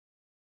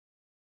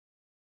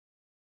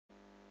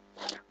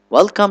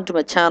Welcome to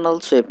my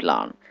channel Swift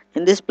Learn.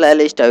 In this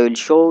playlist, I will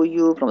show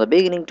you from the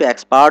beginning to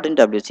expert in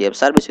WCF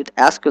service with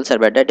SQL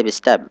Server database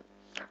step,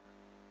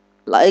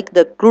 like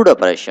the CRUD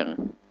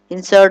operation.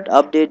 Insert,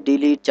 update,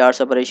 delete charts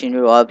operation in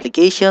your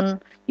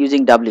application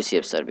using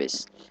WCF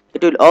service.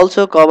 It will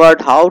also cover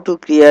how to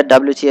create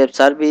WCF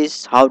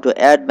service, how to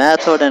add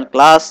method and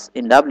class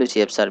in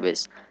WCF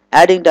service,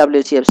 adding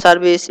WCF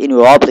service in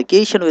your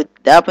application with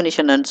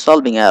definition and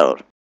solving error.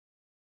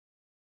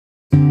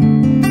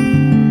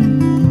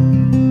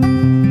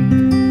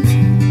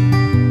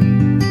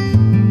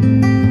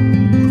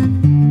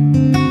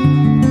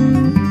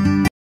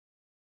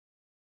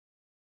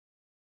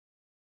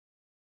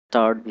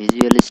 Start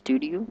Visual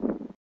Studio.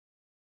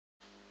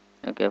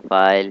 Okay,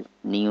 file,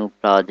 new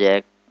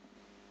project.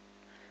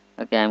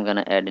 Okay, I'm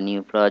gonna add a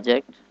new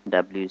project,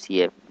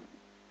 WCF.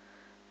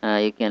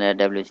 You can add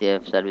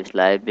WCF service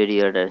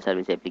library or the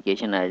service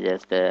application. I'm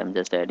just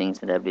adding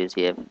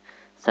WCF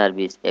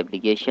service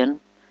application,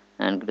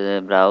 and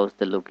browse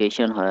the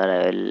location where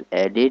I will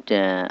add it.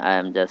 I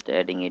am just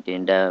adding it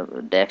in the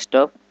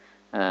desktop.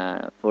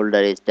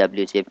 Folder is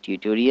WCF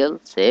Tutorial.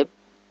 Save.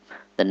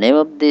 The name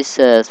of this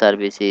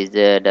service is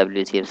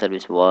WCF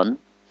Service 1.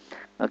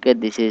 Okay,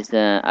 this is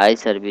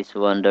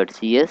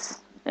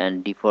IService.cs,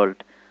 and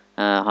default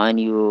when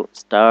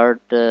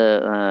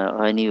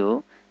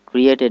you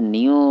create a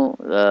new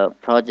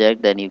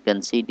project, then you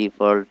can see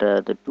default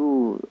the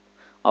two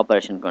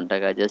operation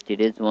contact. I just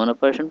erased one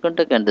operation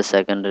contact, and the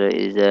second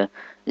is a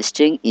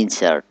string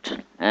insert,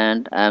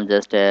 and I am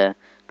just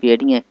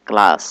creating a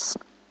class.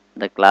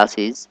 The class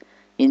is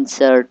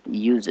insert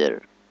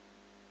user.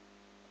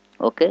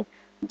 Okay,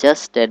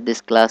 just add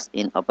this class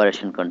in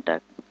operation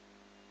contact.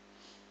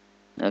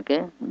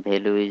 Okay,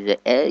 value is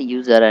a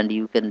user, and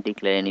you can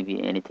declare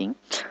anything.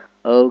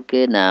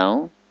 Okay,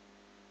 now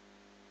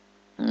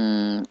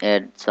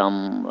add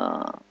some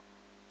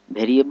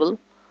variable.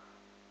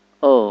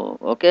 Oh,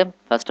 okay,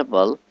 first of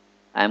all,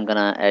 I'm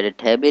gonna add a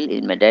table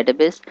in my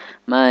database.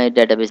 My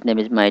database name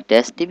is my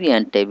test tb,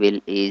 and table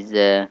is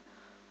uh,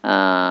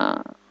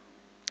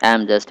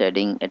 I'm just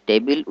adding a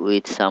table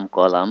with some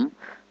column.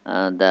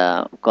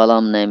 The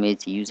column name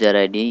is user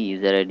id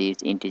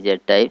is integer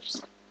types,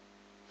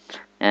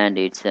 and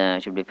it's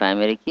should be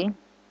primary key,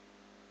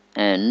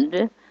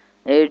 and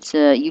it's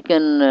you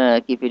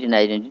can keep it in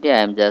identity. I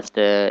am just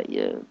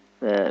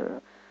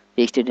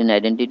fixed it in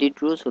identity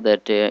true, so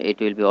that it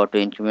will be auto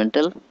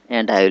incremental,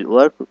 and I will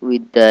work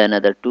with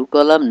another two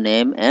column,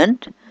 name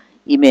and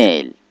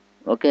email.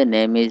 Okay,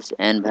 name is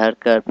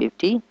nvarkar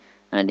 50,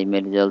 and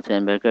email is also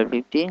nvarkar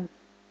 50.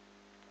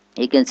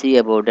 You can see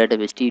about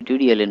database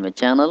tutorial in my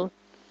channel.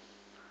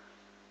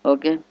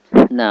 Okay,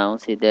 now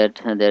see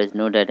that there is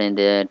no data in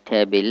the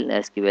table,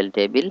 SQL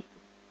table.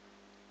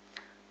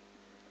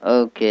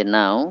 Okay,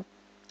 now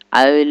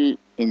I will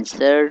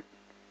insert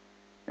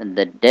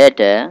the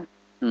data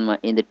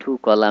in the two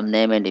column,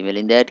 name and email.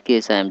 In that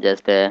case, I am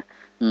just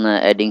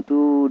adding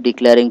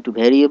declaring two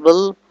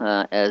variable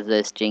as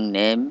a string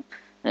name.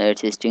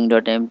 It's a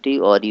string.empty,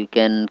 or you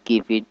can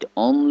keep it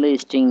only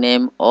string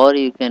name, or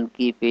you can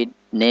keep it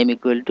name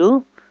equal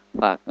to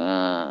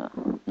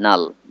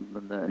null,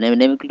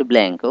 name equal to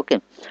blank. Okay,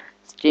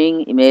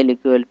 string email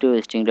equal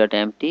to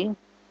string.empty.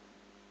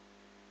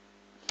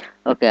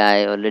 Okay,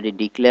 I already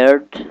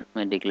declared.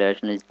 My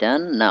declaration is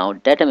done. Now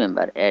data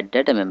member, add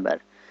data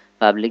member,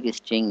 public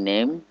string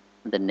name.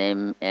 The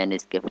name n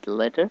is capital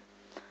letter,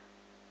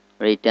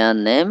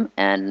 return name,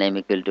 and name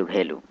equal to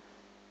value,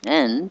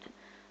 and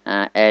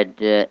add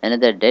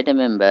another data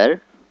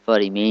member for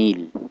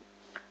email.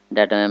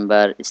 Data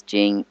member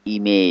string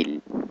email,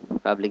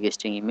 public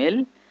string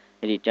email,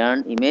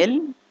 return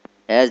email,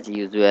 as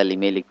usual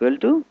email equal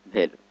to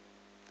value.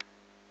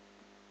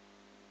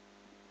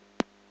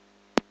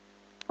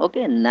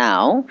 Okay,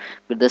 now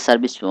with the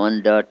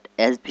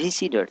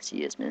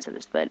service1.svc.cs main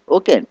service file.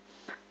 Okay,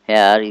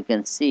 here you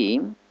can see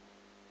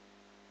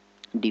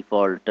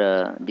default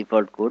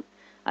code.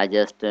 I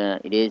just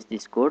erase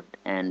this code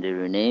and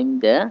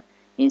rename the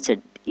insert.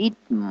 It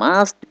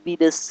must be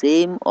the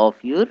same of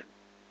your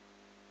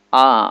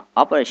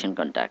operation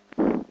contact.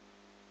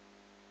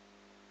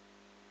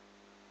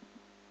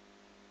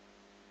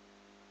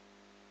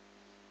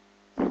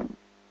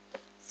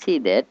 See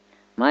that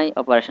my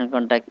operation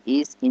contact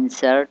is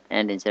insert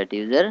and insert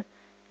user.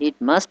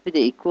 It must be the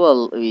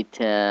equal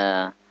with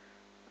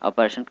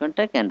operation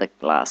contact and the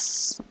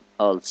class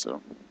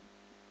also.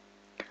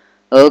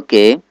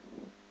 Okay,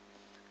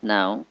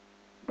 now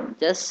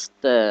just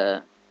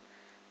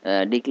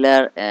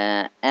declare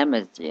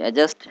MSG. I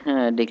just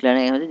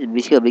declaring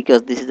MSG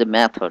because this is a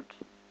method.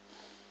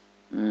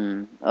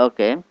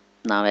 Okay,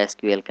 now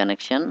SQL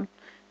connection.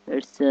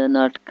 It's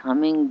not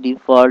coming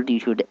default. You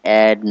should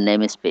add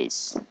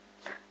namespace.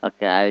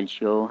 Okay, I will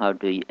show how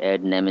to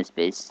add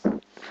namespace.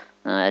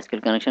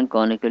 SQL connection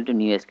con equal to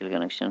new SQL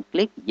connection.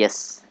 Click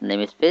yes,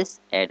 namespace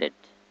added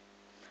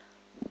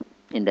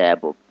in the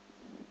above.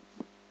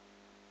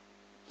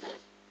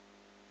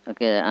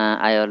 Okay,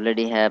 I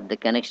already have the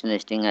connection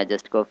string. I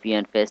just copy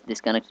and paste this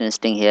connection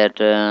string here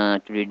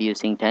to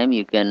reducing time.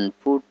 You can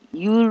put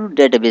your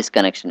database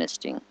connection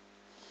string.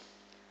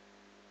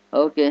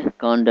 Okay,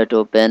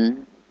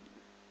 con.open.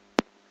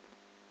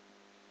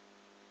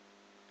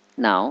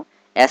 Now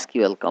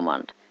SQL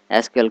command.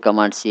 SQL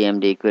command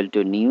cmd equal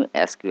to new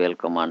SQL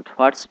command.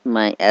 What's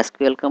my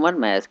SQL command?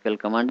 My SQL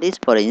command is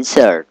for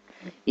insert.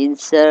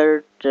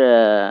 Insert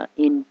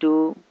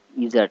into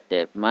user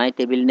tab. My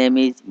table name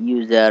is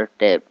user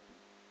tab.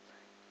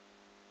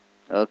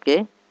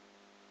 Okay,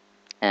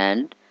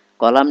 and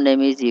column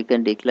name is, you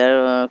can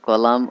declare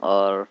column,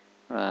 or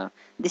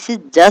this is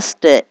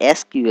just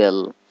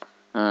SQL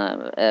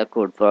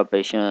code for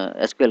operation,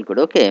 SQL code.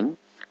 Okay,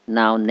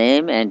 now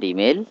name and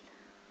email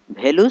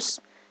values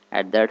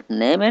at that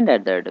name and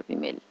at that of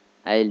email.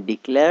 I will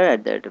declare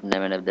at that of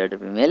name and at that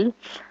of email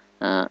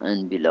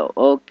and below.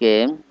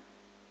 Okay,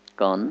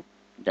 con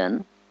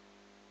done.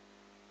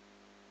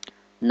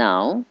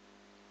 Now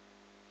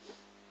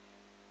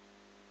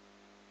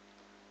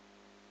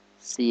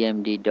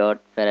cmd dot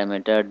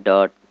parameter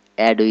dot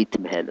add with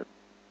value.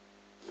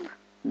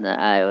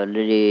 I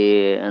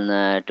already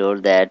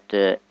told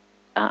that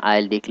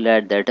I'll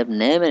declare that of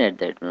name and at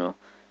that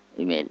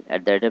email.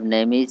 At that of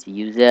name is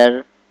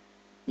user,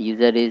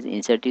 user is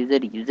insert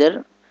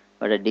user.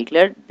 What I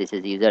declared, this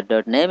is user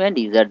dot name and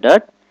user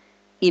dot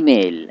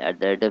email. At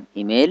that of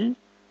email,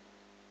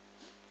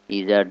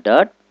 user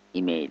dot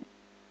email.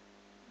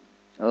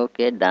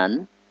 Okay,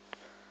 done.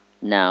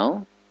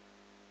 Now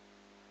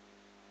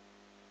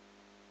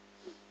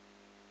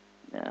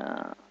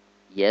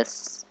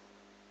yes,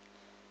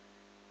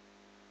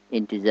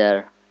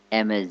 integer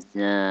ms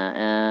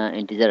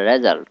integer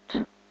result.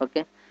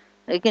 Okay,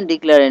 I can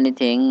declare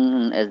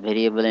anything as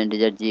variable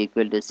integer g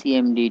equal to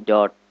cmd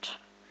dot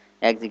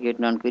execute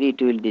non-query.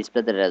 It will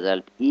display the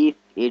result. If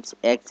it's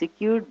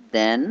execute,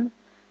 then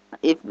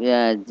if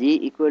g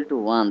equal to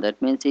 1,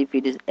 that means if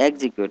it is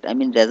execute, I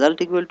mean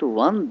result equal to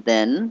 1,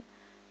 then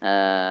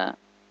uh,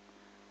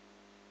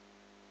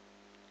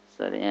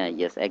 sorry,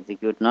 yes,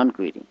 execute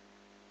non-query,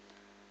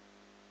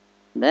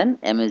 then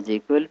m is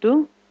equal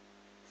to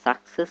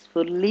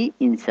successfully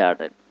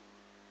inserted.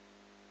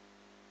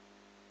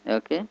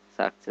 Okay,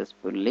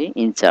 successfully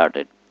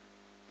inserted.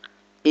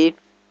 If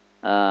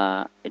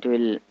it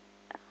will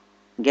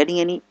getting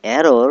any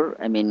error,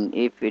 I mean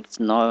if it's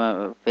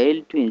not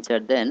failed to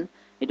insert, then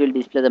it will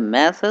display the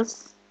message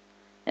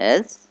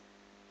as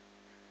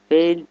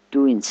failed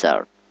to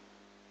insert.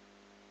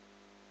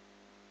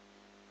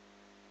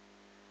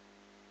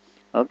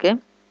 Okay,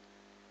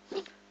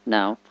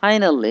 now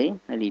finally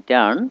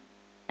return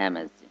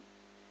msg.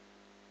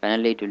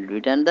 Finally it will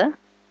return the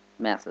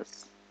message.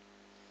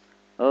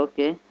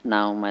 Okay,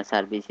 now my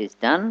service is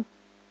done.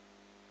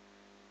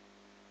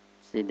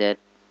 See that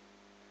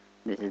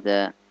this is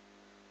the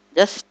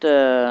just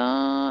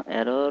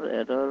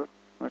error.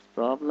 What's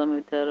problem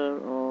with error?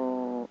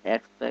 Oh,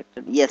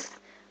 expected. Yes,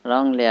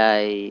 wrongly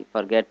I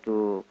forget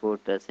to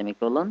put a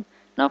semicolon.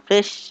 Now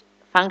fresh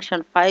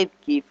function 5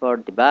 key for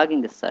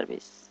debugging the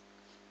service.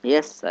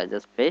 Yes, I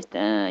just pressed.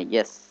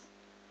 Yes,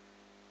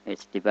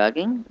 it's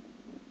debugging.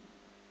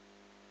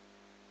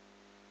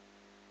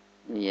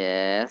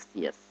 Yes.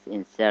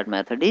 Insert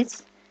method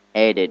is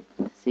added.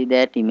 See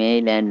that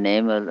email and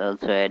name was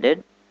also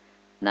added.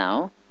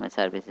 Now my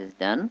service is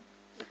done.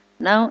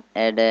 Now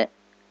add a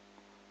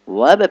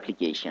web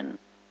application.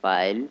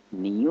 File,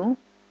 new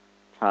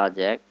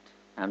project.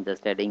 I'm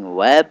just adding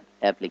web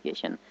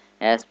application.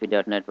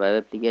 ASP.NET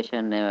web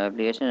application, name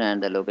application,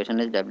 and the location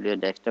is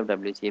desktop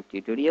WCF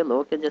tutorial.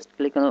 Okay, just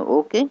click on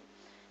OK.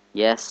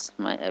 Yes,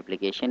 my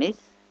application is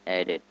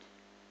added.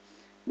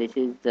 This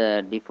is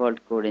the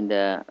default code in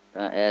the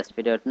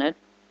ASP.NET.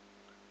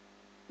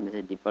 This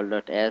is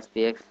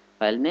default.aspx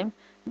file name.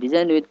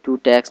 Design with two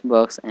text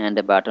box and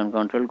a button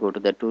control. Go to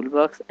the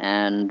toolbox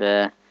and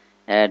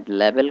add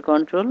label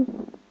control.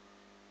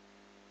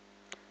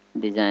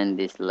 Design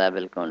this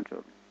label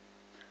control.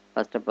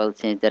 First of all,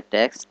 change the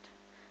text.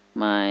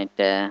 My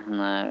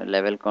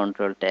label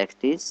control text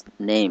is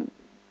name,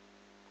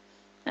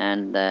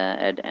 and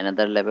add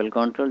another label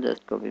control.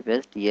 Just copy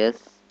paste. Yes,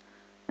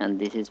 and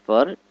this is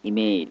for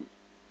email.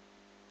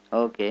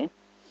 Okay,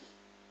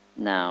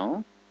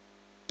 now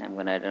I'm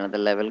gonna add another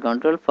label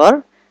control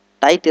for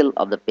title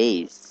of the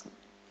page.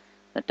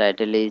 The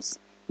title is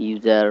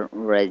user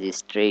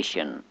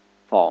registration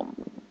form.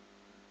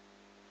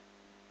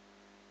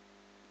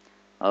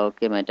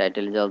 Okay, my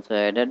title is also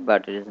added,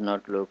 but it is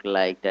not look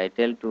like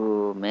title.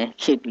 To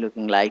make it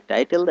looking like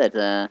title,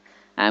 that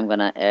I'm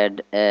gonna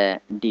add a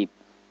div,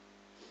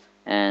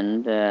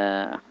 and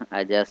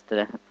I just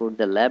put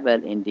the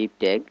label in div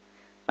tag.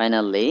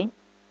 Finally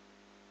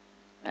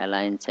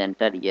align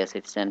center. Yes,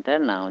 it's center.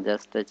 Now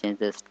just change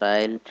the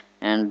style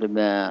and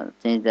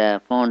change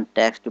the font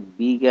text to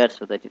bigger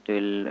so that it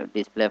will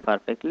display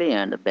perfectly,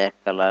 and the back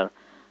color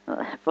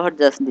for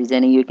just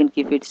designing you can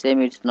keep it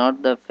same. It's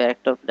not the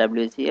fact of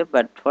WCF,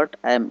 but what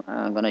I'm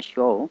gonna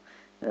show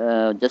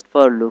just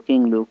for look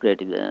great,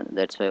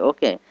 that's why.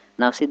 Okay,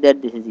 now see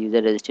that this is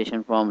user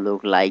registration form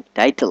look like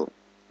title.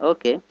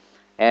 Okay,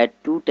 add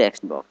two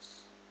text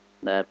box.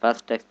 The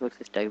first text box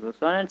is text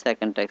box 1 and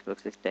second text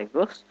box is text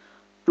box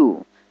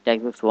 2,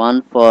 textbox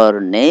 1 for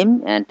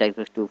name and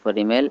textbox 2 for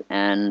email,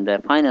 and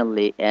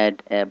finally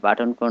add a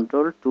button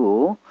control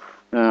to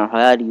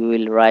where you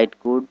will write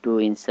code to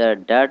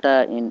insert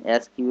data in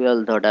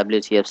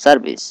SQL.WCF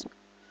service.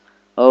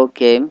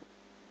 Okay,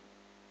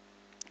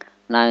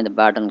 now in the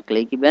button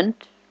click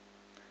event,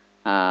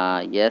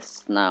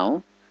 yes,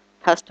 now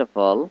first of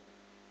all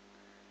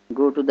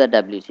go to the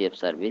WCF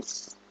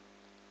service.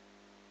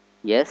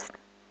 Yes,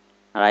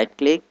 right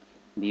click,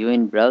 view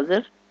in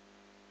browser.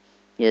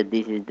 Yes,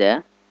 this is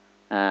the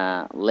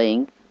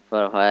link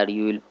for where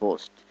you will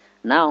host.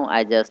 Now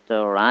I just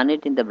run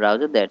it in the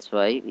browser. That's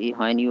why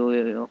when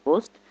you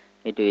host,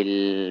 it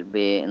will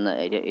be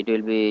it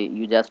will be,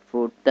 you just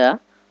put the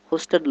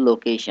hosted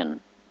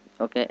location.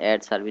 Okay,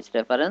 add service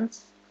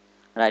reference.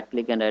 Right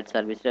click and add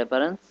service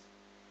reference.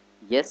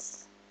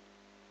 Yes.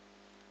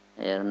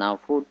 Now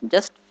put,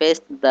 just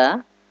paste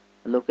the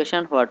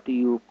location what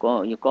you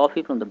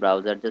copy from the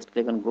browser. Just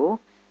click on go.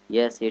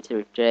 Yes, it's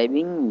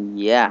retrieving.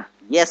 Yeah,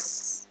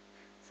 yes,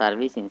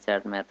 service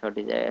insert method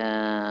is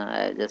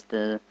just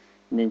the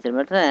insert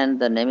method, and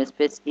the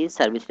namespace is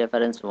service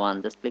reference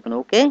 1. Just click on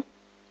ok.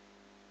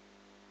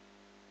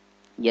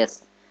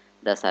 Yes,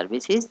 the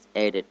service is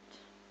added.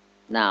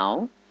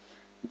 Now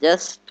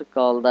just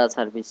call the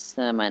service,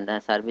 and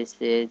the service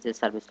is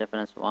service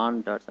reference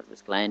 1 dot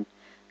service client,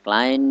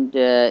 client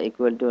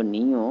equal to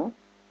new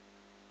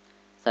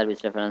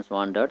service reference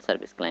 1 dot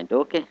service client.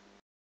 Okay.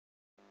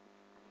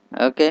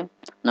 Okay,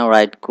 now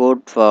write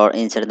code for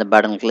insert the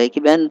button click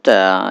event.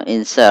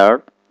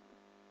 Insert,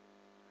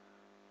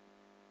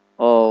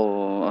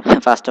 oh,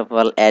 first of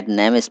all add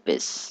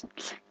namespace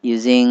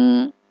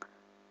using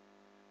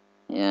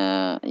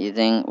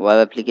web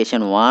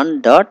application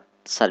 1 dot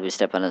service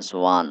reference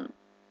 1.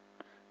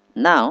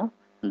 Now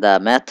the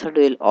method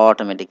will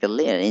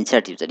automatically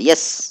insert user.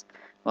 Yes,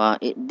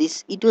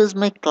 it was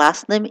my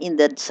class name in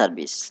that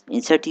service.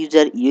 Insert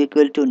user u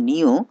equal to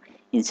new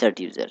insert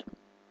user.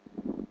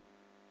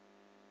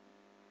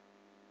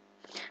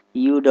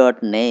 U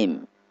dot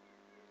name,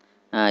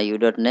 u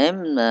dot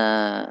name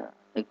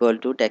equal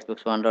to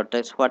textbox 1 dot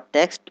text. What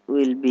text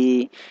will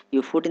be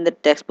you put in the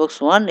textbox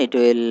 1, it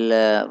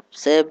will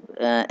save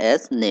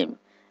as name,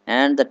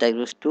 and the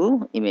textbox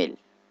 2 email.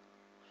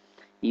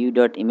 U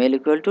dot email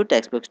equal to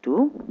textbox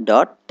 2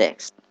 dot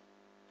text.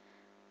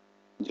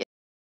 Yes,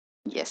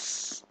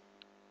 yes,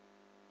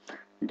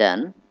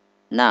 done.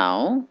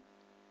 Now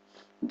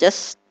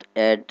just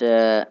add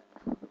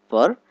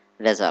for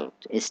result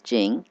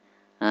string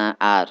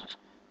r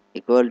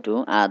equal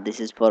to this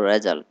is for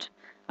result,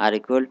 r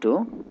equal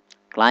to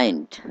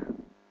client.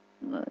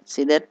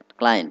 See that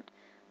client,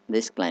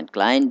 this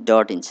client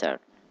dot insert.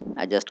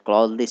 I just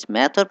call this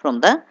method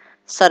from the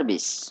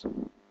service,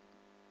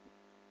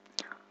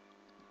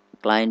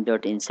 client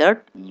dot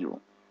insert u.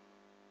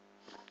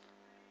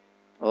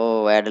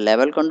 Oh, add a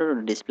label control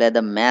to display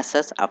the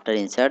message after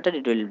inserted.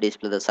 It will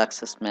display the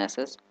success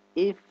message.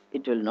 If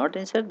it will not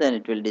insert, then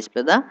it will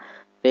display the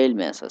failed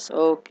message.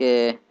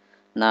 Okay,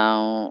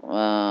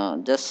 now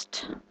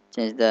just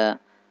change the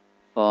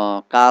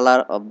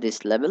color of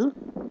this label.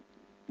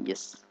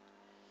 Yes,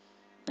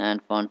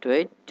 and font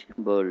weight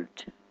bold.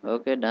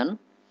 Okay, done.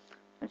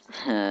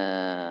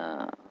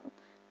 uh,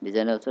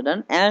 Design also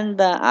done, and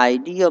the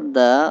id of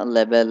the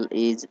label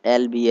is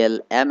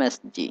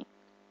lblmsg.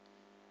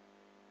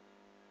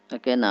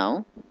 Okay,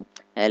 now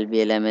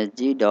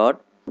lblmsg dot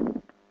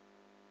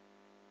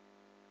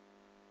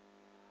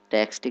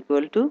text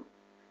equal to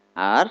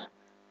r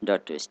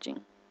dot twisting.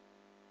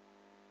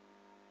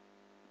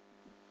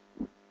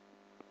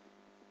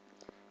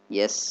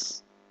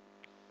 Yes,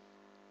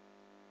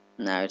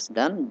 now it's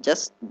done.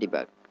 Just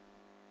debug,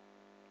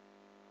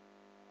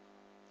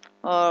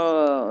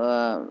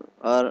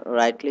 or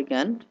right click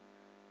and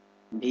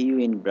view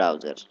in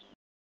browser.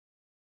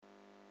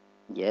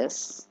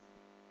 Yes,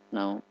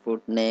 now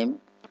put name.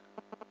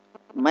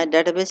 My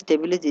database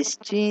table is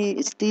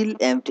still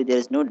empty. There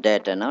is no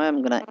data. Now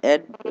I'm gonna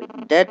add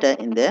data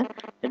in the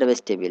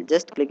database table.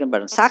 Just click on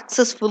button.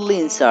 Successfully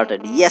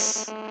inserted.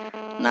 Yes.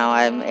 Now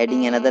I'm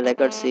adding another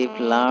record. Swift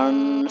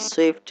learn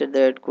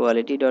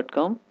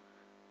swift.quality.com.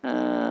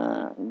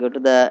 Go to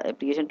the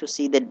application to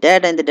see the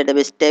data in the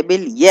database table.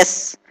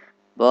 Yes,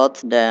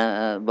 both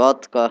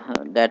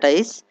data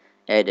is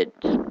added.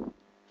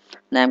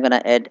 Now I'm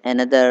gonna add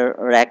another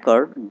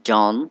record.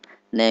 John,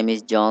 name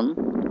is John,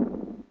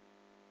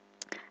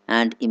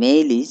 and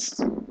email is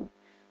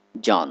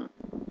john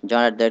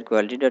at that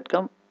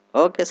quality.com.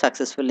 Okay,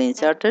 successfully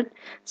inserted.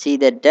 See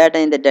the data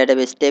in the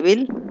database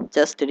table.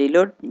 Just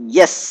reload.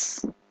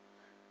 Yes,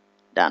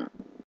 done.